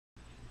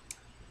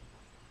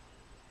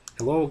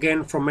Hello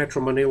again from Metro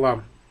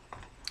Manila,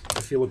 the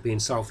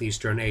Philippines,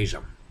 Southeastern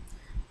Asia.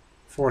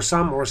 For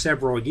some or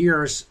several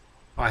years,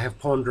 I have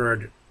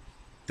pondered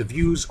the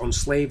views on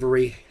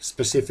slavery,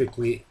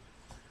 specifically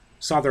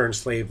Southern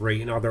slavery,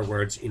 in other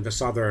words, in the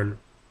southern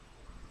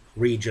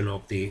region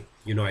of the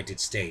United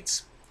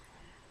States.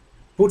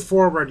 Put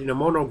forward in a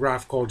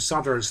monograph called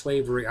Southern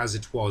Slavery as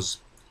It Was,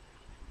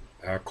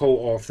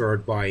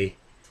 co-authored by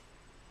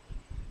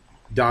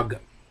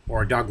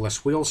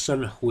Douglas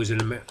Wilson, who is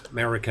an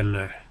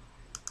American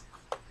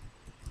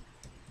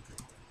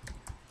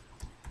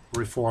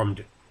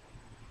Reformed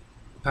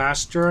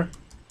pastor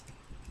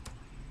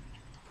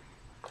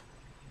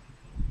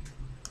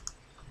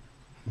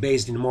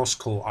based in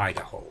Moscow,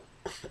 Idaho.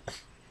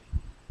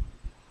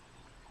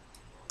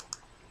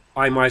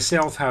 I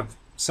myself have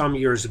some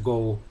years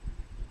ago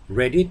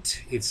read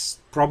it. It's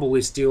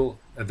probably still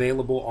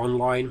available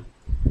online.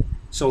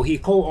 So he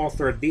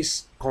co-authored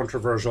this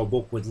controversial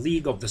book with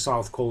League of the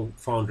South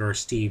co-founder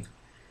Steve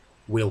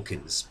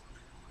Wilkins.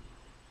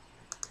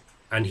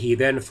 And he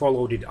then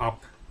followed it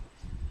up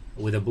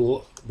with a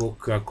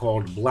book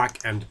called Black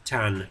and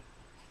Tan,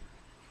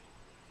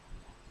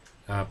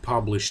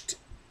 published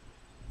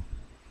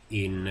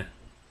in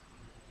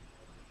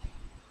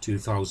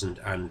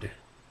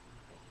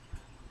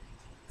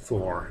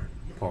 2004,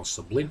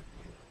 possibly.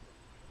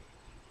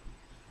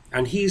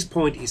 And his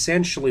point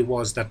essentially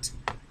was that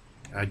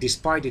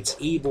despite its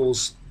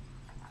evils,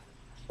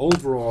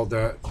 overall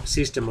the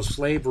system of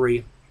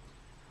slavery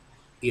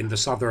in the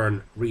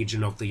southern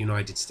region of the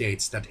United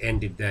States that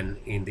ended then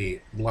in the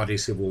bloody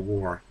Civil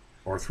War,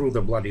 or through the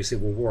bloody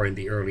Civil War in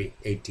the early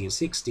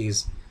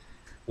 1860s,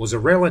 was a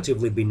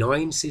relatively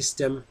benign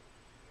system.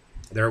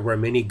 There were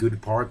many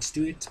good parts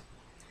to it.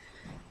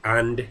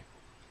 And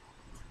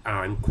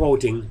I'm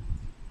quoting,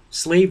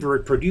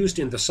 "Slavery produced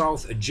in the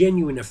South a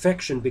genuine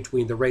affection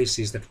between the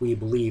races that we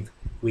believe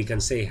we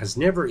can say has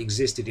never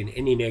existed in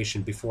any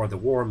nation before the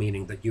war,"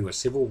 meaning the US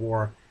Civil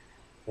War,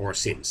 "or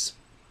since."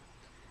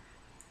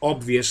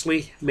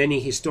 Obviously, many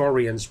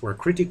historians were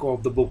critical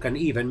of the book, and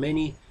even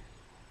many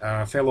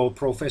fellow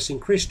professing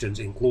Christians,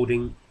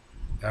 including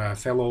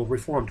fellow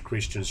Reformed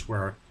Christians,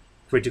 were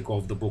critical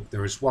of the book.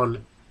 There is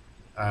one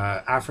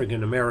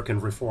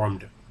African-American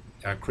Reformed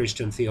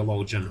Christian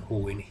theologian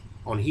who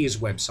on his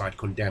website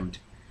condemned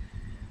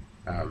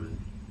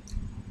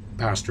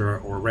Pastor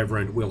or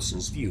Reverend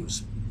Wilson's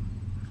views.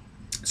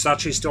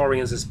 Such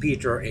historians as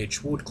Peter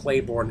H. Wood,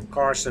 Claiborne,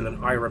 Carson,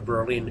 and Ira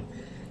Berlin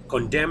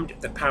condemned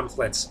the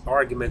pamphlet's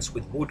arguments,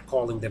 with Wood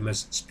calling them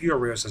as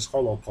spurious as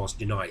Holocaust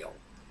denial.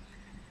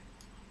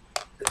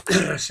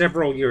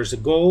 Several years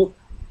ago,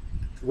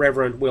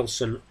 Reverend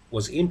Wilson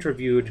was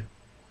interviewed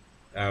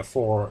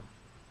for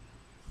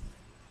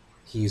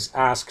his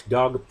Ask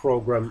Doug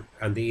program,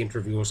 and the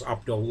interview was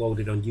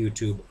uploaded on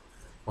YouTube,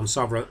 on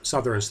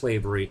Southern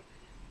slavery,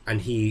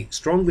 and he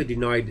strongly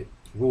denied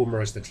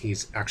rumors that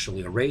he's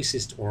actually a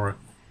racist or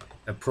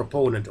a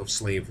proponent of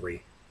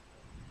slavery.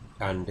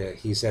 And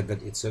he said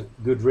that it's a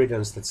good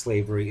riddance that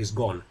slavery is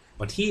gone.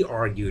 But he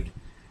argued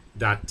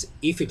that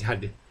if it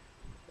had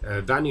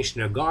vanished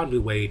in a godly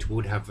way, it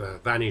would have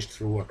vanished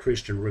through a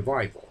Christian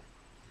revival.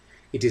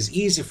 It is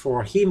easy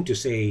for him to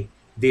say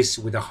this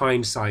with a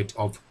hindsight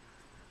of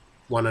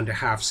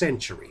 1.5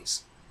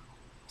 centuries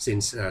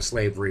since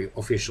slavery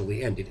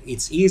officially ended.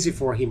 It's easy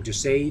for him to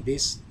say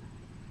this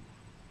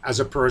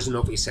as a person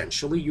of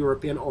essentially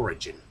European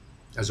origin,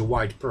 as a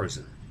white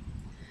person,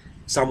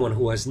 someone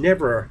who has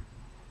never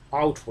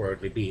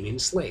outwardly been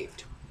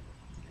enslaved.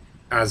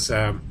 As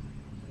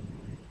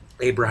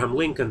Abraham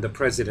Lincoln, the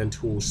president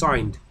who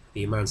signed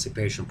the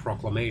Emancipation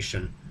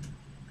Proclamation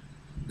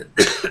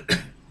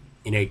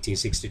in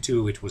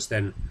 1862, it was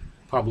then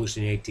published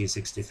in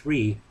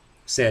 1863,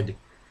 said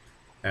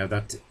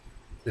that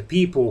the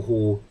people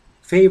who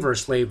favor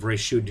slavery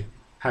should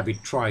have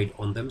it tried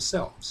on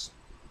themselves.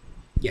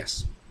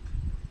 Yes.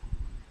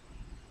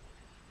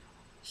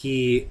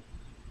 He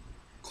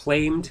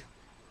claimed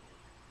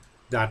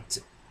that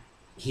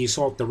he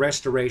sought the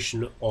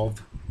restoration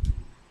of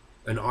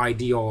an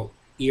ideal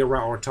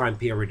era or time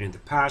period in the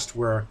past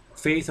where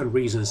faith and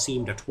reason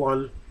seemed at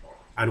one,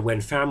 and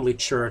when family,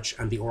 church,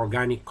 and the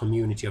organic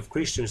community of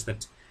Christians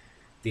that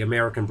the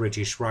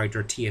American-British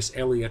writer T.S.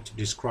 Eliot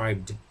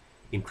described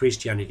in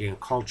Christianity and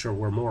Culture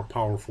were more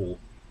powerful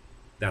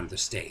than the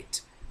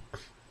state.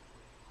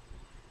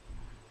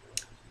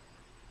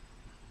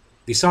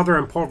 The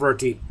Southern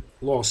Poverty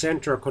Law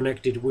Center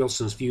connected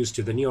Wilson's views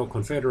to the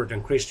neo-Confederate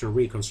and Christian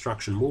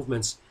Reconstruction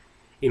movements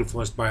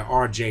influenced by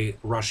R.J.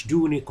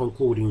 Rushdoony,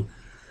 concluding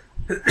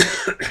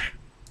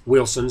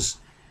Wilson's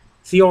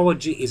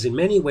theology is in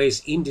many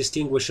ways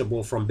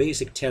indistinguishable from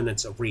basic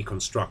tenets of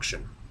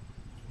Reconstruction.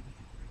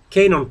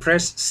 Canon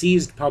Press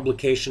ceased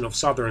publication of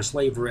Southern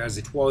Slavery as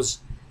It Was,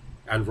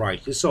 and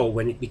rightly so,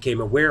 when it became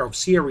aware of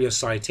serious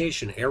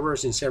citation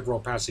errors in several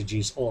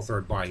passages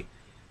authored by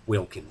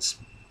Wilkins.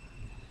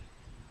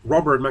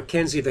 Robert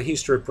Mackenzie, the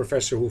history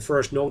professor who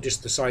first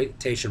noticed the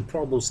citation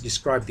problems,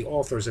 described the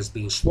authors as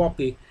being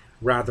sloppy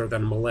rather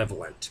than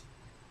malevolent.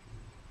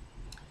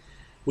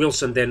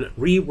 Wilson then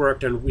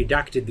reworked and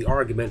redacted the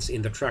arguments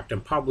in the tract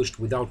and published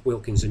without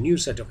Wilkins a new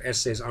set of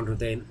essays under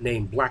the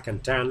name Black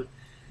and Tan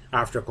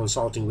after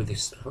consulting with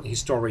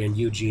historian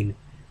Eugene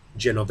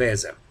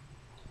Genovese.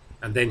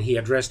 And then he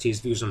addressed his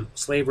views on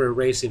slavery,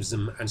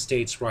 racism, and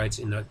states' rights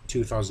in a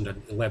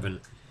 2011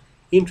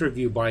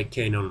 interview by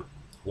Canaan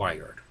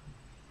Wired.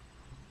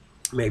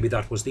 Maybe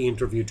that was the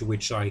interview to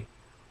which I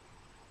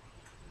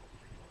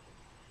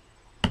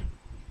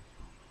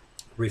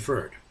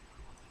referred.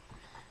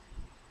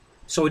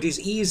 So it is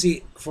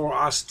easy for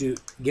us to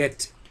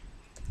get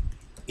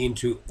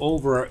into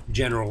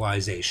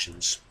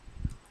overgeneralizations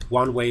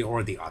one way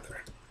or the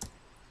other.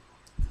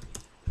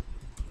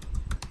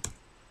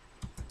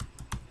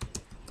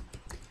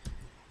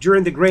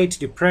 During the Great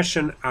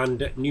Depression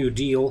and New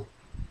Deal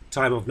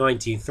time of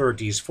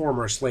 1930s,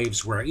 former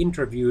slaves were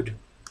interviewed,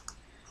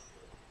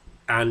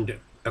 and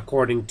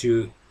according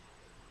to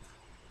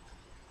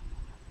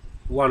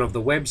one of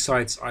the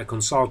websites I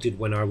consulted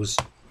when I was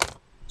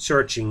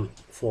searching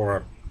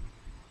for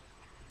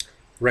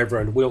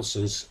Reverend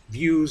Wilson's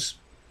views,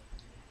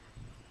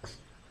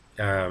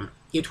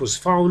 it was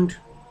found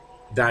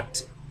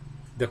that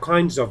the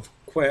kinds of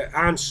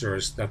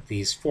answers that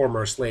these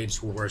former slaves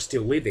who were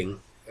still living,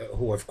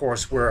 who of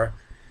course were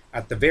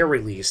at the very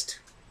least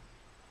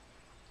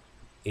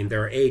in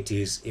their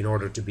 80s in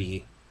order to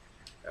be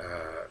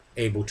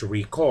able to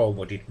recall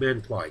what it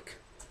meant like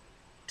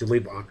to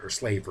live under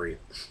slavery,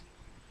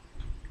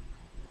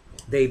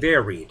 they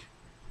varied.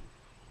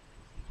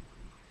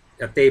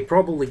 That they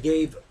probably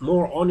gave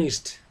more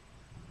honest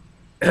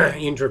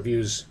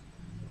interviews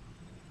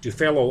to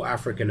fellow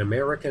African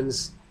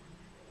Americans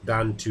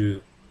than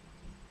to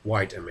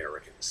white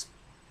Americans.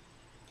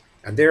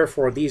 And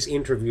therefore these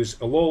interviews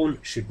alone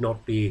should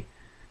not be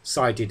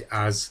cited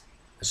as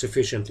a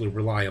sufficiently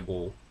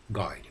reliable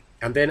guide.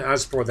 And then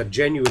as for the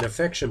genuine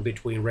affection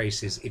between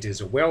races, it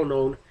is a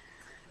well-known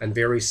and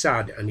very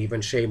sad and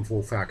even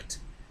shameful fact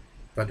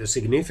that a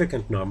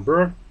significant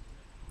number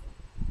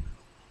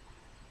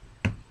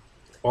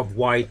of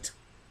white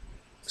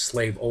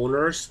slave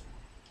owners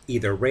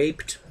either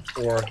raped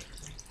or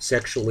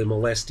sexually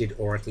molested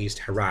or at least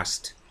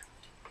harassed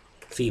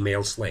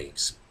female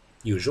slaves,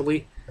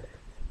 usually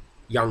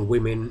young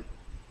women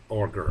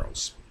or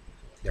girls.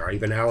 There are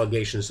even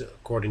allegations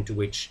according to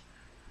which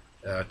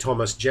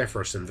Thomas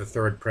Jefferson, the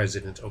third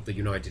president of the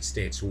United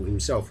States, who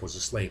himself was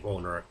a slave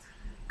owner,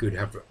 could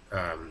have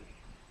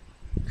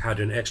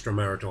had an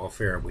extramarital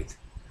affair with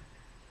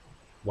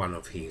one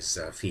of his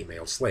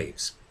female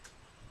slaves.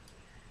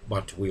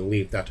 But we'll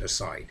leave that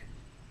aside.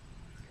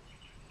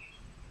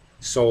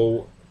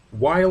 So,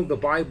 while the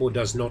Bible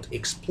does not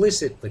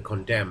explicitly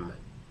condemn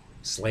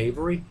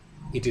slavery,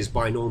 it is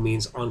by no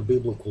means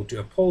unbiblical to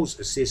oppose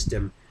a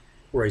system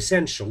where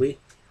essentially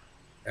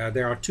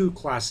there are two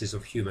classes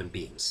of human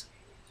beings.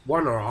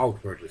 One are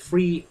outwardly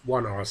free,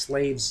 one are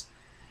slaves,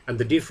 and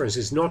the difference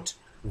is not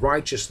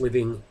righteous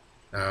living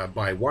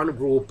by one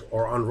group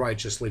or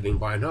unrighteous living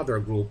by another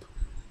group,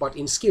 but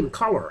in skin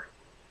color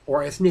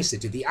or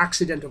ethnicity, the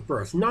accident of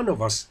birth. None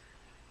of us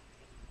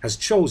has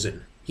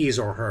chosen his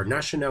or her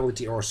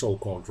nationality or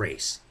so-called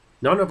race.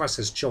 None of us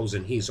has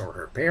chosen his or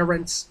her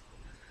parents.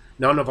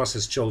 None of us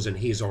has chosen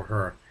his or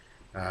her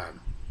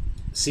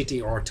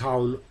city or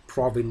town,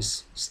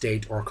 province,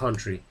 state or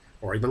country,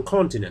 or even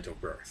continent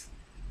of birth.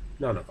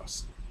 None of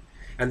us.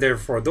 And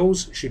therefore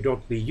those should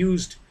not be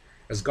used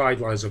as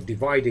guidelines of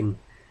dividing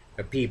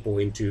people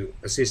into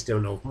a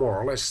system of more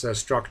or less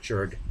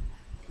structured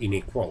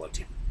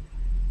inequality.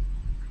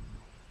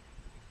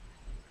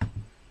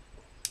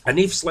 And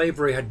if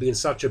slavery had been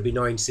such a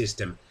benign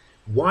system,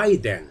 why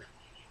then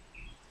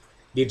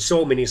did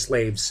so many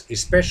slaves,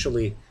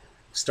 especially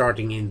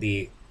starting in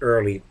the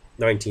early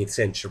 19th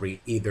century,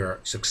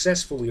 either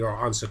successfully or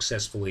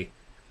unsuccessfully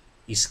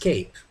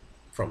escape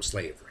from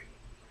slavery?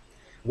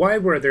 Why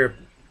were there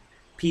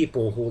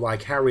people who,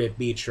 like Harriet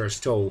Beecher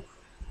Stowe,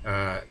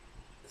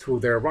 through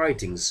their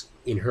writings,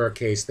 in her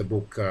case the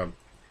book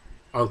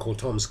Uncle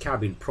Tom's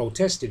Cabin,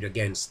 protested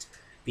against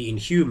the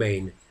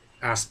inhumane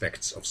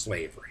aspects of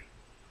slavery?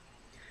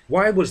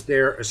 Why was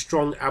there a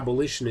strong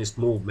abolitionist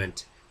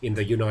movement in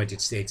the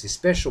United States,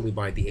 especially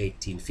by the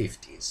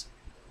 1850s?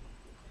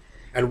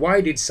 And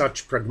why did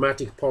such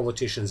pragmatic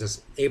politicians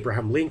as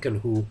Abraham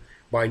Lincoln, who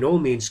by no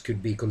means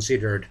could be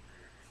considered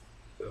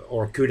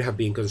or could have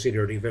been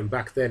considered even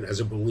back then as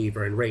a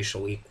believer in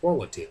racial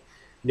equality,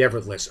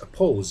 nevertheless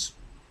oppose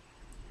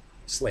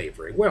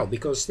slavery? Well,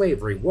 because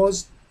slavery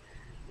was,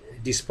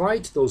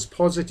 despite those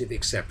positive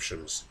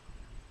exceptions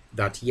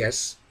that,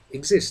 yes,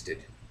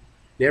 existed,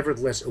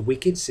 nevertheless a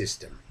wicked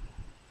system,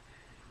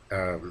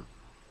 a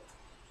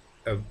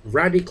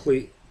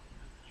radically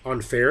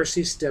unfair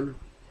system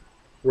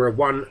where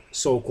one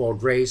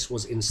so-called race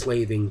was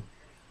enslaving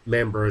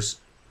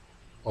members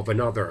of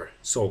another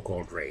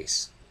so-called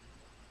race,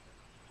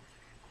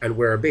 and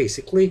where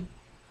basically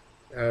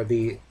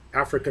the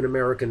African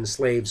American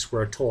slaves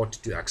were taught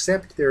to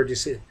accept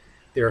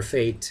their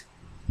fate,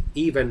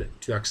 even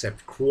to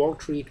accept cruel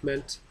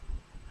treatment,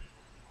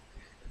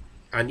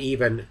 and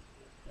even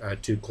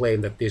to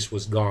claim that this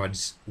was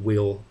God's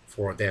will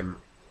for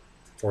them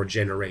for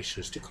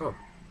generations to come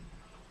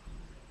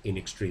in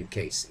extreme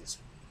cases.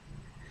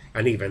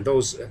 And even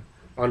those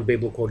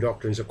unbiblical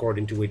doctrines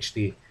according to which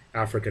the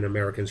African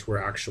Americans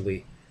were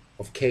actually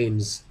of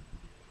Cain's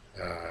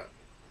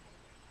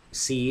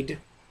seed,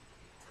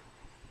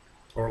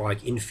 or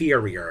like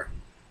inferior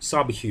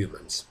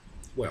subhumans,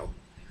 well,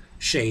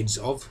 shades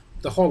of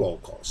the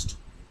Holocaust,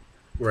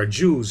 where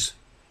Jews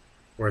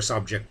were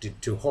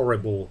subjected to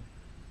horrible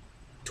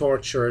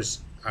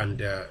tortures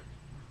and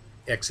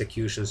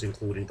executions,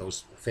 including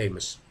those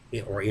famous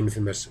or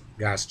infamous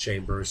gas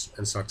chambers,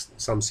 and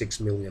some 6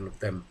 million of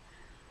them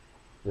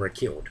were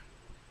killed.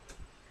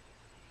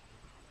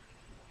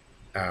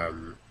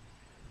 And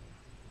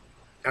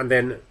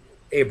then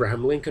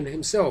Abraham Lincoln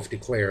himself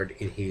declared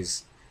in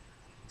his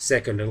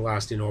second and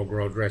last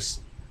inaugural address,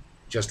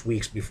 just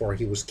weeks before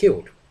he was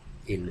killed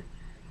in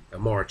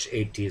March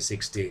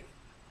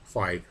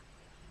 1865,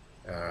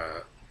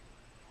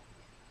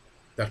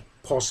 that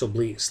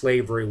possibly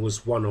slavery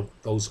was one of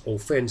those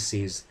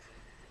offenses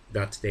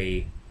that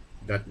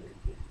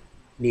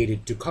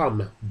needed to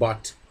come,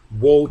 but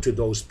woe to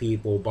those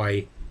people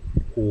by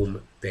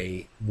whom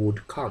they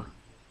would come.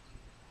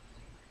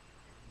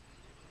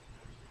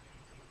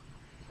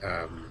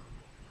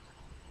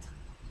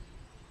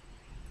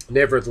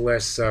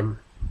 Nevertheless,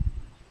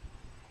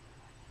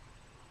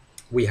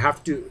 we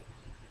have to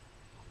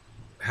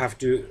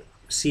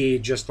see,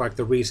 just like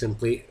the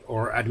recently,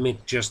 or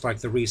admit, just like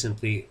the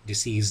recently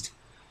deceased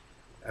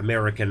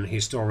American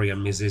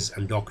historian Mrs.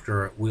 and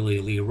Dr. Willie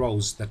Lee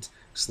Rose, that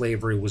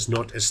slavery was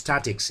not a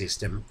static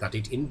system, that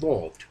it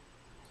evolved.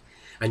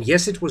 And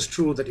yes, it was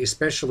true that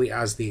especially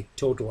as the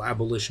total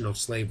abolition of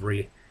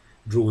slavery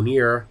drew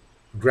near,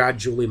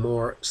 gradually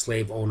more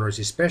slave owners,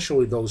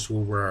 especially those who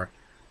were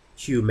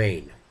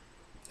humane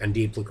and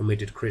deeply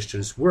committed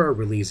Christians, were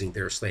releasing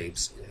their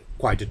slaves.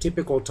 Quite a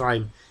typical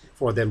time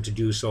for them to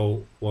do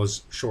so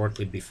was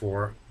shortly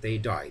before they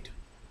died.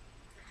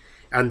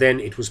 And then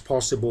it was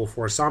possible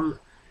for some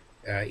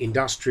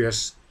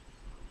industrious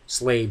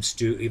slaves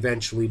to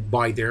eventually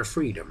buy their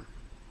freedom,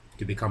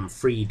 to become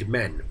freed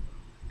men,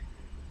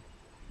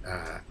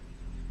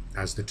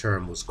 as the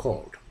term was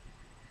called.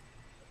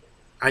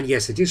 And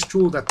yes, it is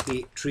true that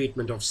the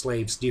treatment of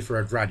slaves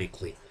differed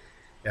radically.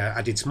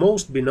 At its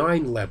most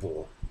benign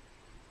level,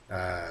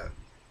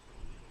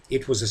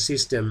 it was a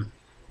system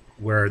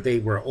where they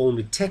were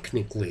only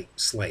technically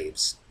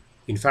slaves.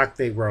 In fact,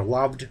 they were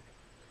loved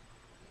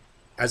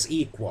as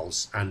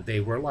equals, and they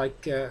were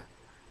like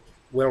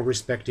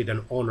well-respected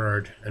and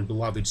honored and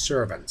beloved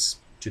servants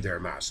to their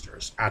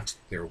masters. At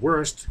their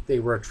worst, they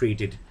were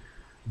treated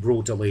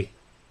brutally,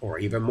 or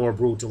even more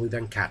brutally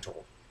than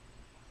cattle.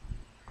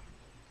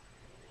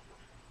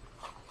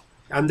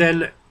 And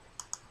then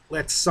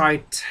let's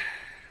cite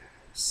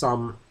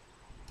some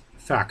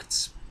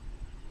facts.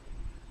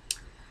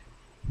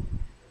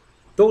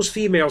 Those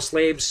female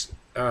slaves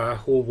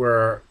who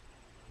were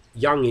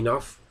young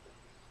enough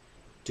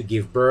to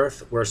give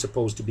birth were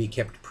supposed to be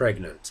kept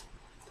pregnant,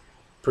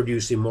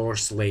 producing more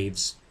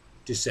slaves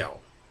to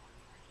sell.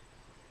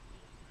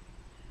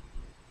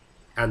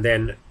 And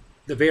then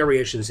the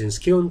variations in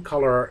skin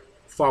color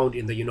found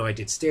in the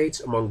United States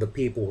among the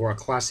people who are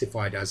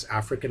classified as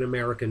African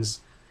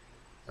Americans,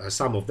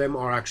 some of them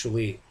are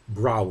actually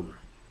brown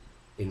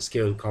in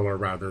skin color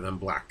rather than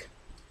black.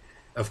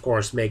 Of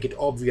course, make it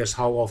obvious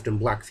how often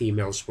black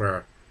females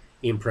were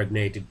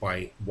impregnated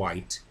by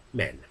white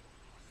men.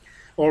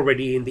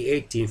 Already in the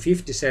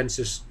 1850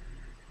 census,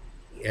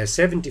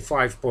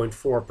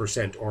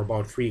 75.4%, or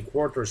about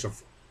 3/4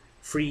 of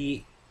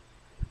free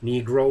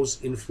Negroes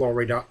in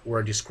Florida,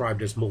 were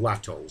described as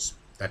mulattoes,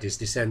 that is,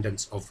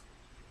 descendants of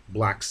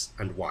blacks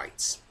and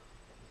whites.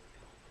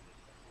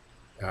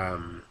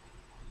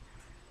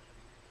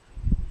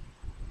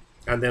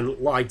 And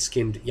then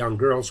light-skinned young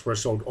girls were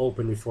sold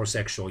openly for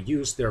sexual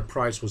use. Their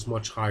price was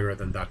much higher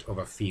than that of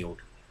a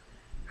field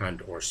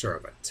hand or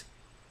servant.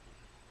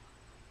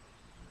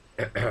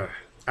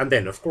 And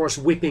then, of course,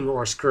 whipping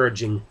or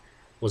scourging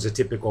was a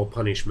typical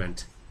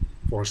punishment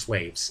for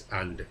slaves.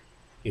 And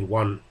in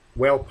one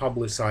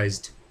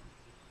well-publicized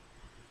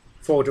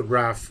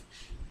photograph,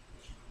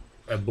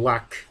 a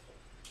black,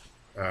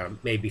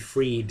 maybe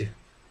freed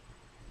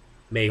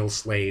male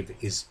slave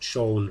is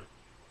shown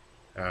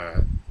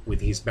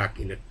with his back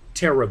in a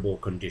terrible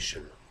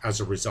condition as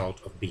a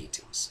result of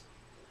beatings.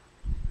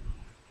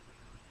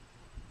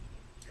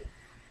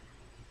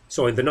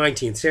 So in the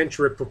 19th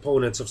century,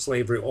 proponents of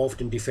slavery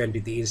often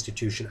defended the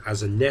institution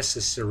as a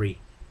necessary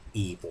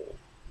evil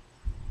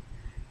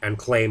and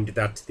claimed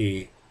that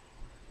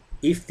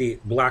if the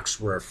blacks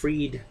were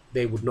freed,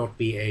 they would not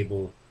be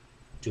able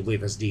to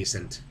live as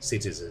decent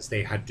citizens.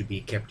 They had to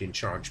be kept in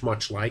charge,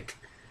 much like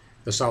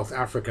the South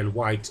African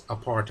white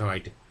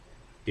apartheid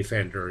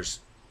defenders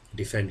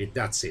defended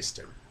that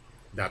system,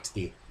 that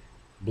the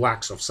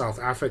blacks of South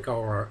Africa,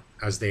 or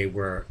as they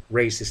were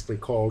racistly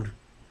called,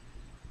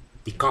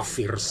 the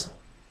Kaffirs,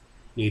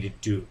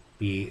 needed to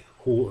be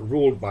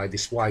ruled by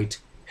this white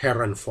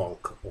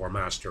Herrenvolk, or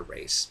master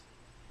race.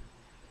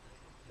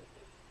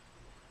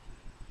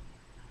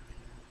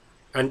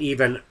 And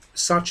even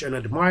such an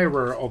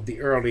admirer of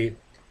the early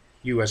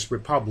US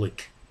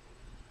Republic,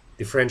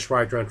 the French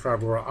writer and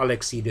traveler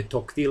Alexis de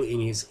Tocqueville, in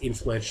his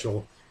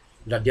influential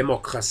La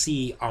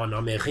démocratie en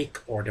Amérique,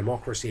 or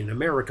Democracy in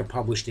America,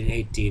 published in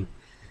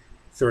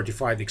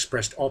 1835,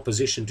 expressed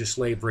opposition to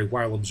slavery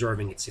while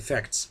observing its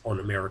effects on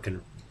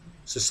American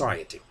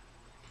society.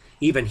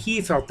 Even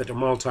he felt that a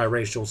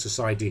multiracial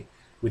society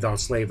without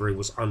slavery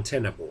was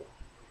untenable.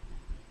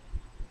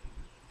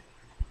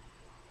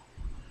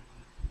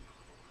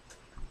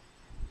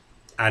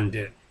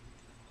 And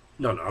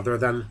none other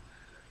than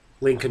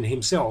Lincoln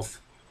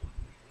himself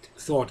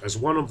thought as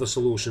one of the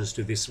solutions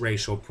to this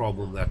racial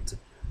problem that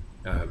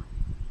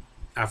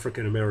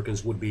African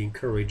Americans would be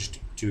encouraged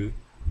to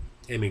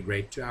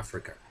emigrate to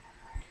Africa.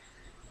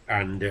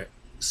 And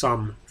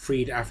some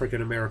freed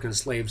African American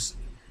slaves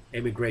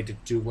emigrated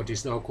to what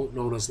is now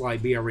known as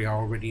Liberia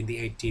already in the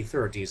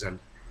 1830s, and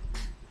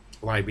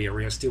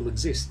Liberia still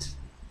exists.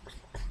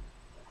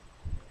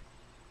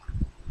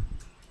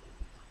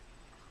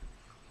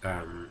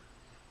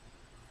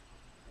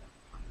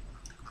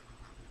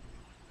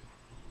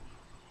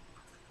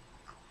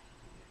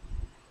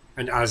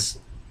 And as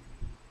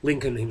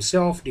Lincoln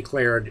himself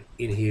declared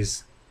in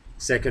his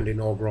second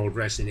inaugural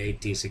address in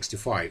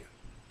 1865,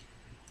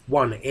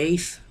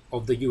 1/8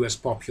 of the US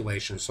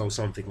population, so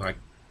something like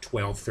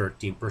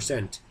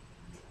 12–13%,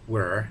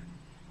 were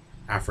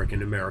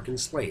African American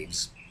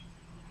slaves.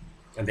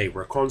 And they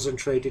were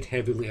concentrated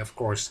heavily, of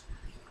course,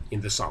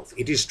 in the South.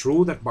 It is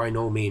true that by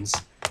no means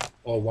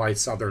all white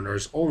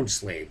Southerners owned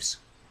slaves.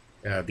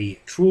 The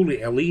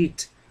truly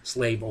elite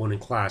slave-owning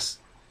class,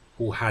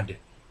 who had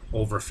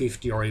over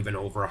 50 or even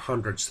over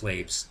 100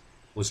 slaves,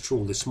 was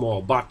truly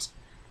small, but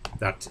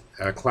that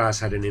class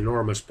had an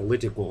enormous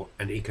political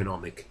and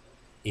economic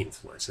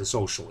influence and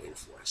social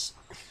influence.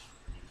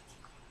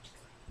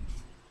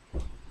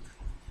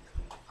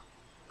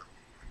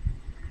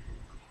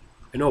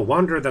 And no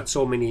wonder that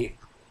so many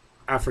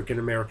African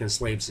American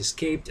slaves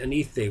escaped, and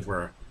if they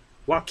were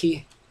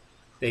lucky,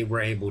 they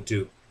were able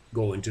to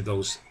go into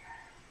those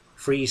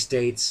free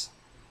states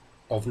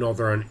of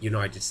northern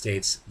United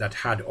States that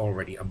had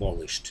already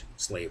abolished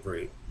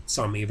slavery.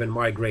 Some even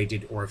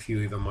migrated, or a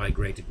few even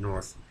migrated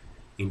north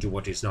into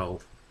what is now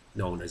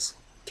known as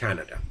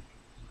Canada.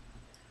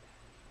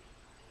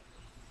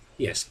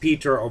 Yes,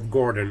 Peter or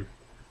Gordon,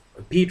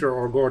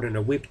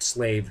 a whipped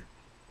slave,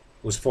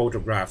 was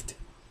photographed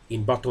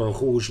in Baton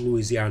Rouge,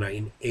 Louisiana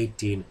in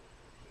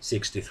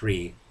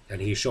 1863, and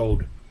he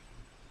showed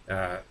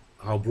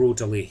how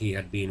brutally he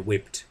had been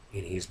whipped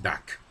in his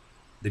back.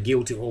 The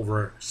guilty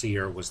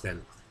overseer was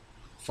then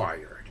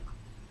fired.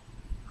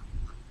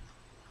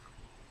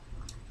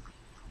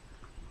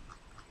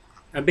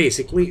 And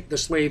basically, the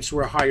slaves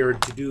were hired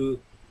to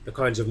do the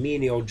kinds of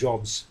menial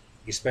jobs,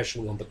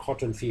 especially on the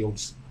cotton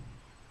fields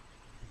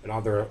and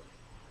other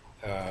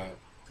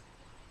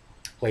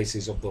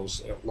places of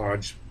those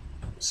large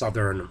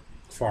southern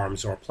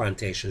farms or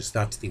plantations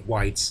that the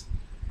whites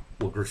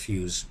would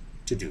refuse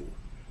to do.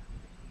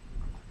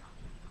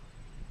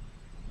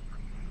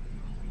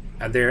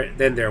 And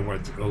then there were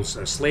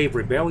those slave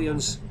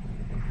rebellions,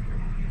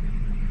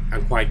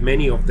 and quite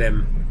many of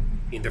them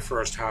in the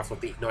first half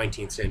of the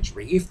 19th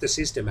century. If the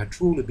system had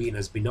truly been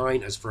as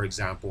benign as, for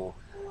example,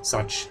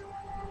 such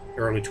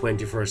early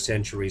 21st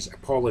century's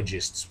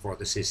apologists for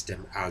the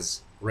system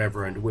as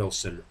Reverend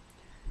Wilson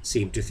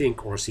seemed to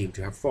think or seemed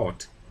to have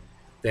thought,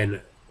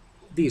 then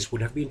these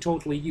would have been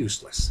totally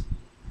useless.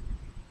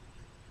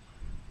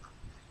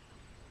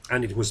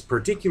 And it was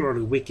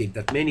particularly wicked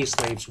that many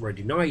slaves were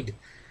denied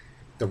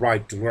the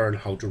right to learn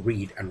how to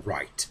read and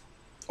write.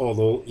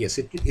 Although, yes,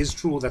 it is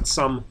true that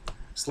some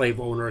slave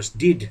owners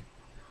did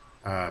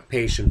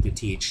patiently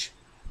teach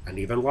and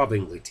even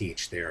lovingly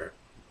teach their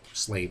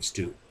slaves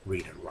to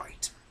read and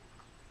write.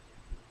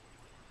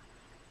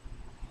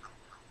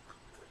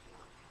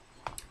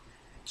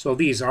 So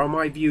these are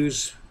my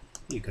views.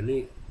 You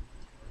can,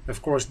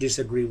 of course,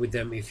 disagree with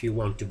them if you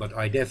want to, but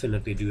I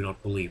definitely do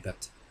not believe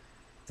that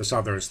the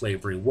Southern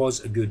slavery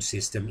was a good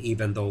system,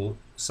 even though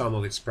some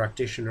of its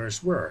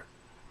practitioners were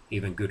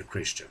even good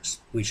Christians.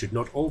 We should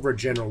not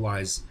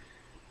overgeneralize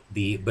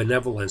the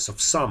benevolence of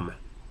some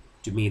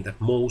to mean that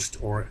most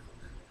or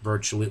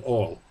virtually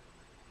all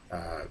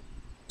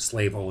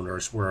slave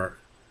owners were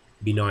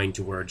benign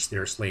towards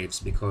their slaves,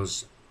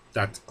 because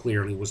that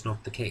clearly was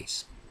not the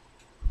case.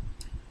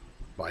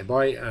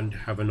 Bye-bye, and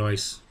have a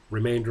nice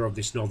remainder of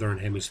this Northern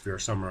Hemisphere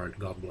summer, and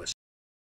God bless.